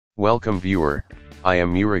Welcome viewer, I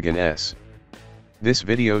am Murugan S. This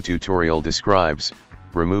video tutorial describes,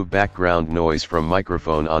 remove background noise from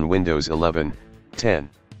microphone on Windows 11, 10.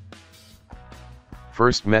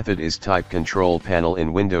 First method is type Control Panel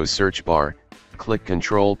in Windows search bar, click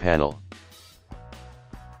Control Panel.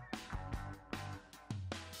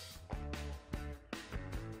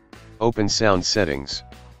 Open Sound Settings.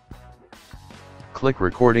 Click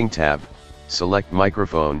Recording tab, select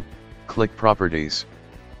Microphone, click Properties.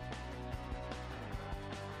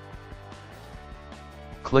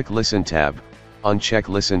 Click Listen tab, uncheck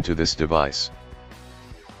Listen to this device.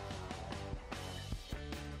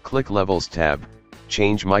 Click Levels tab,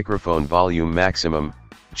 change microphone volume maximum,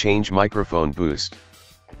 change microphone boost.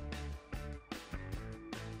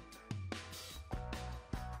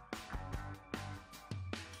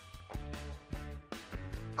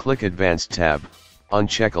 Click Advanced tab,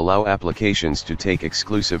 uncheck Allow applications to take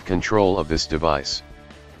exclusive control of this device.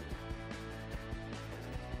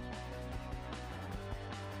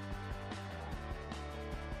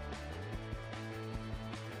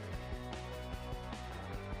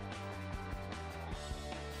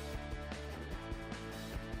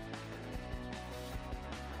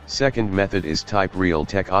 Second method is type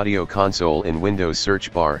Realtek Audio Console in Windows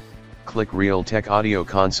search bar, click Realtek Audio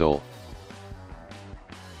Console.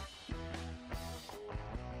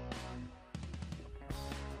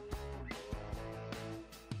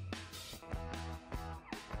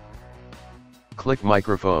 Click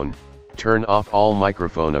Microphone, turn off all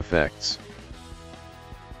microphone effects.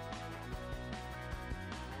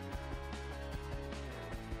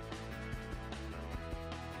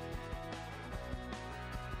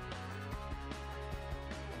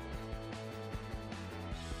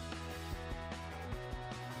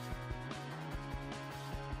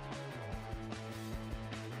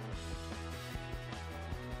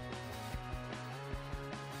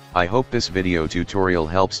 I hope this video tutorial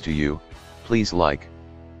helps to you. Please like,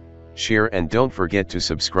 share and don't forget to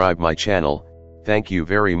subscribe my channel. Thank you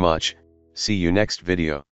very much. See you next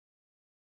video.